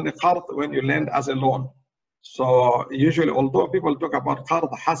lending is only qard when you lend as a loan. So usually, although people talk about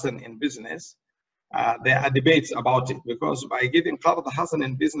qard hasan in business, there are debates about it, because by giving qard hasan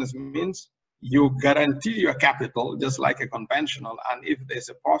in business means you guarantee your capital, just like a conventional, and if there's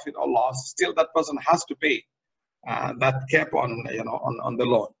a profit or loss, still that person has to pay that cap on, on the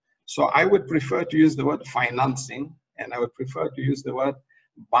loan. So I would prefer to use the word financing, and I would prefer to use the word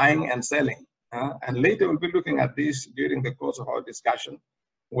buying and selling. And later we'll be looking at this during the course of our discussion,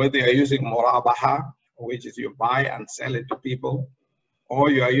 whether you're using murabaha, which is you buy and sell it to people, or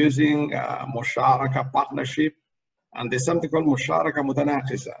you are using musharaka, partnership, and there's something called musharaka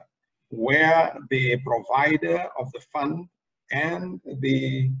mutanaqisa, where the provider of the fund and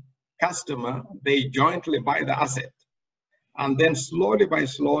the customer, they jointly buy the asset. And then slowly by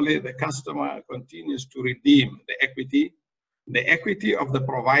slowly, the customer continues to redeem the equity. The equity of the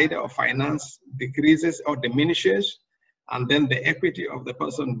provider of finance decreases or diminishes, and then the equity of the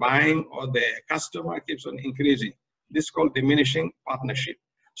person buying or the customer keeps on increasing. This is called diminishing partnership.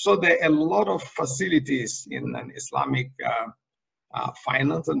 So there are a lot of facilities in an Islamic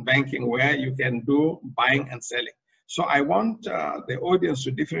finance and banking where you can do buying and selling. So I want the audience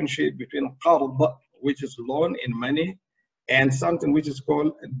to differentiate between qard, which is loan in money, and something which is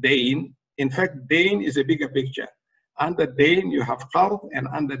called dain. In fact, dain is a bigger picture. Under dain, you have qard, and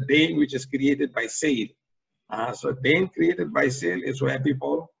under dain, which is created by sale. So dain created by sale is where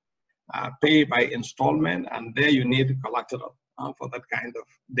people pay by installment, and there you need collateral for that kind of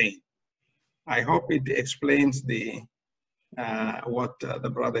dain. I hope it explains the what the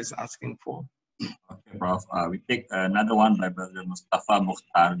brother is asking for. Okay, Prof. We take another one by Brother Mustafa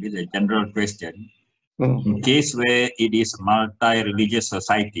Mukhtar with a general question. In case where it is a multi-religious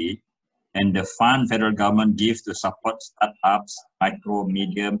society and the fund federal government gives to support startups, micro,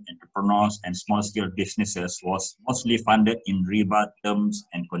 medium entrepreneurs and small-scale businesses was mostly funded in riba terms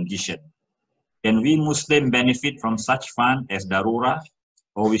and conditions, can we Muslim benefit from such fund as darura,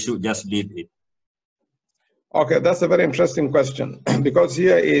 or we should just leave it? Okay, that's a very interesting question, because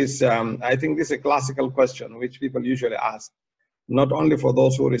here is, I think this is a classical question which people usually ask, not only for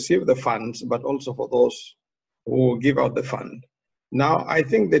those who receive the funds, but also for those who give out the fund. Now, I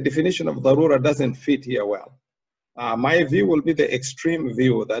think the definition of darura doesn't fit here well. My view will be the extreme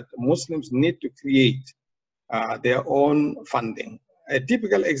view that Muslims need to create their own funding. A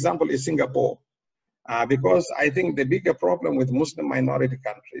typical example is Singapore, because I think the bigger problem with Muslim minority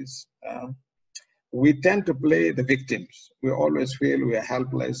countries, we tend to play the victims. We always feel we are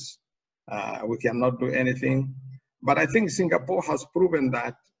helpless, we cannot do anything. But I think Singapore has proven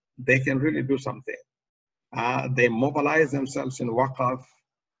that they can really do something. They mobilize themselves in waqf,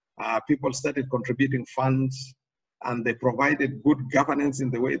 people started contributing funds, and they provided good governance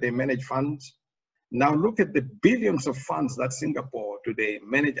in the way they manage funds. Now look at the billions of funds that Singapore today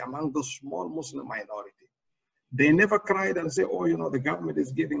manage among the small Muslim minority. They never cried and say, oh, the government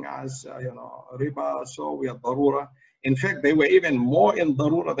is giving us, riba, so we are darura. In fact, they were even more in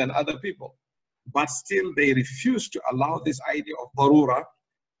darura than other people. But still, they refused to allow this idea of darura.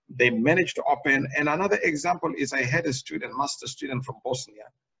 They managed to open. And another example is I had a student, master student from Bosnia.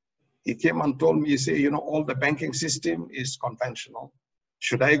 He came and told me, he said, all the banking system is conventional.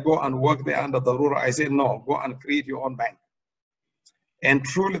 Should I go and work there under Darura? I said, no, go and create your own bank. And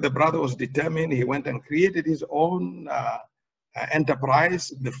truly the brother was determined. He went and created his own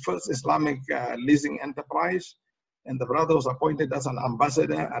enterprise, the first Islamic leasing enterprise. And the brother was appointed as an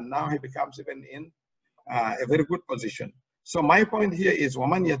ambassador, and now he becomes even in a very good position. So my point here is,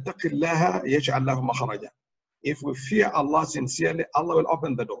 وَمَنْ يَتَّقِ اللَّهَ يَجْعَلْ لَهُ مَخْرَجًا. If we fear Allah sincerely, Allah will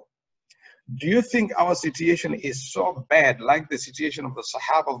open the door. Do you think our situation is so bad, like the situation of the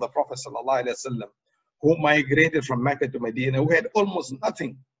Sahaba of the Prophet ﷺ, who migrated from Mecca to Medina, who had almost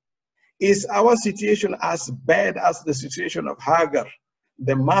nothing? Is our situation as bad as the situation of Hagar,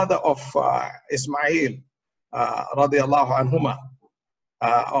 the mother of Ismail, radiallahu anhuma,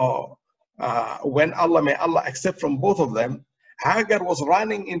 when Allah, may Allah accept from both of them, Hagar was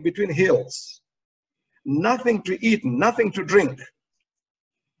running in between hills, nothing to eat, nothing to drink.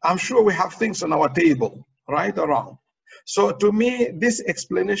 I'm sure we have things on our table, right or wrong. So to me, this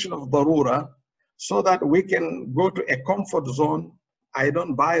explanation of Darura, so that we can go to a comfort zone, I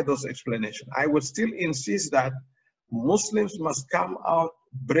don't buy those explanations. I would still insist that Muslims must come out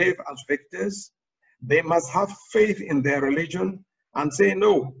brave as victors. They must have faith in their religion and say,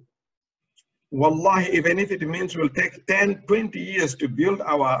 no, wallahi, even if it means we'll take 10, 20 years to build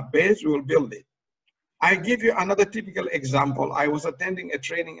our base, we will build it. I give you another typical example. I was attending a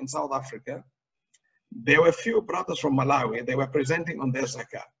training in South Africa. There were a few brothers from Malawi. They were presenting on their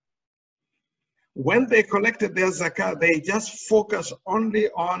zakah. When they collected their zakah, they just focused only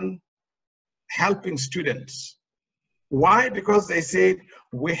on helping students. Why? Because they said,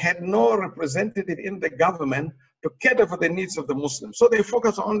 we had no representative in the government to cater for the needs of the Muslims. So they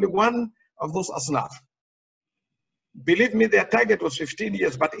focused on only one of those asnaf. Believe me, their target was 15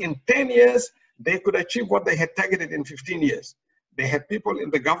 years, but in 10 years, they could achieve what they had targeted in 15 years. They had people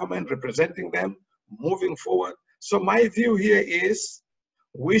in the government representing them, moving forward. So my view here is,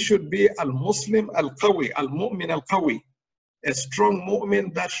 we should be al-Muslim al-Qawi, al-Mu'min al-Qawi, a strong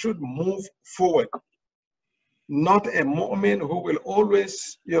mu'min that should move forward. Not a mu'min who will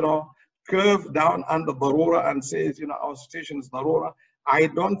always, curve down under darura and says, our situation is darura. I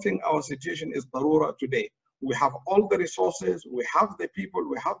don't think our situation is darura today. We have all the resources, we have the people,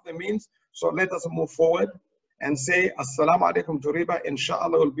 we have the means. So let us move forward and say, Assalamu alaikum to riba,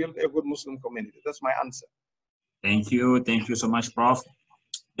 inshallah we'll build a good Muslim community. That's my answer. Thank you so much, Prof.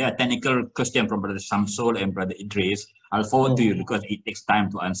 There are technical question from Brother Samsul and Brother Idris. I'll forward to you because it takes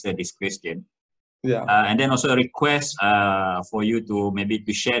time to answer this question. Yeah. And then also a request for you to maybe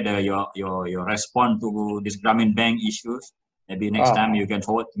to share your response to this Grameen Bank issues. Maybe next time you can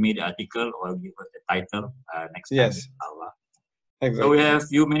forward to me the article or give us the title next time. Yes. Exactly. So we have a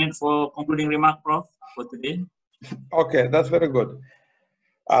few minutes for concluding remark, Prof, for today. Okay, that's very good.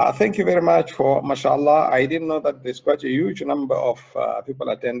 Thank you very much for, mashallah. I didn't know that there's quite a huge number of people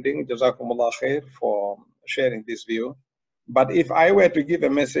attending. Jazakumullah khair for sharing this view. But if I were to give a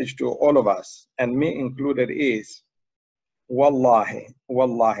message to all of us, and me included, is wallahi,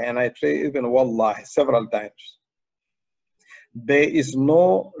 wallahi, and I say even wallahi several times, there is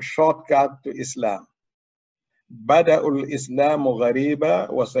no shortcut to Islam. بدأ الإسلام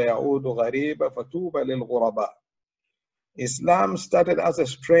غريبا وسيعود غريبا فتوبى للغرباء. Islam started as a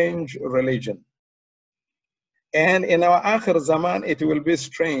strange religion. And in our akhir zaman, it will be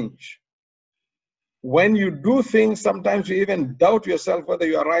strange. When you do things, sometimes you even doubt yourself whether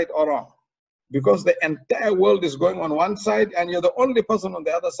you are right or wrong. Because the entire world is going on one side and you're the only person on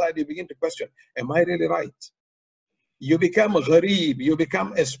the other side, you begin to question, am I really right? You become gharib, you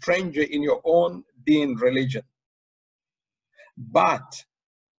become a stranger in your own deen religion. But,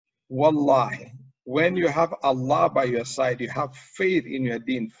 wallahi, when you have Allah by your side, you have faith in your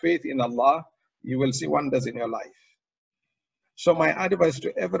deen, faith in Allah, you will see wonders in your life. So my advice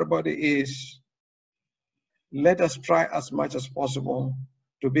to everybody is, let us try as much as possible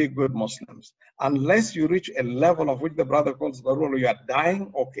to be good Muslims. Unless you reach a level of which the brother calls the rule, you are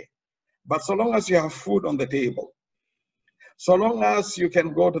dying, okay. But so long as you have food on the table, so long as you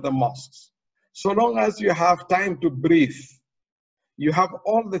can go to the mosques, so long as you have time to breathe, you have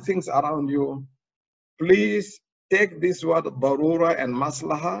all the things around you, please take this word darura and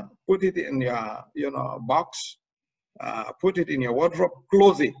maslaha, put it in your box, put it in your wardrobe,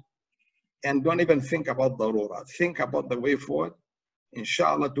 close it, and don't even think about darura. Think about the way forward,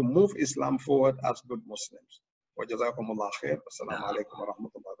 inshallah, to move Islam forward as good Muslims. Wa jazakumullah khair. Assalamu alaikum wa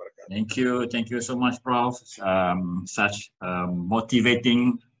rahmatullahi wa barakatuh. Thank you so much, Prof. Such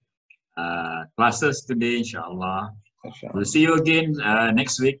motivating classes today, inshallah. We'll see you again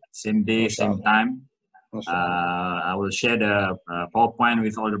next week, same day, same time. I will share the PowerPoint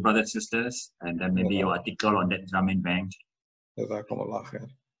with all the brothers and sisters, and then maybe your article on that Grameen Bank. Jazakumullah khair.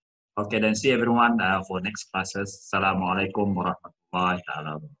 Okay, then see everyone for next classes. Assalamualaikum warahmatullahi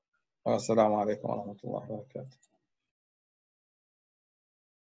wabarakatuh. Assalamu alaikum wa rahmatullahi wa barakatuh.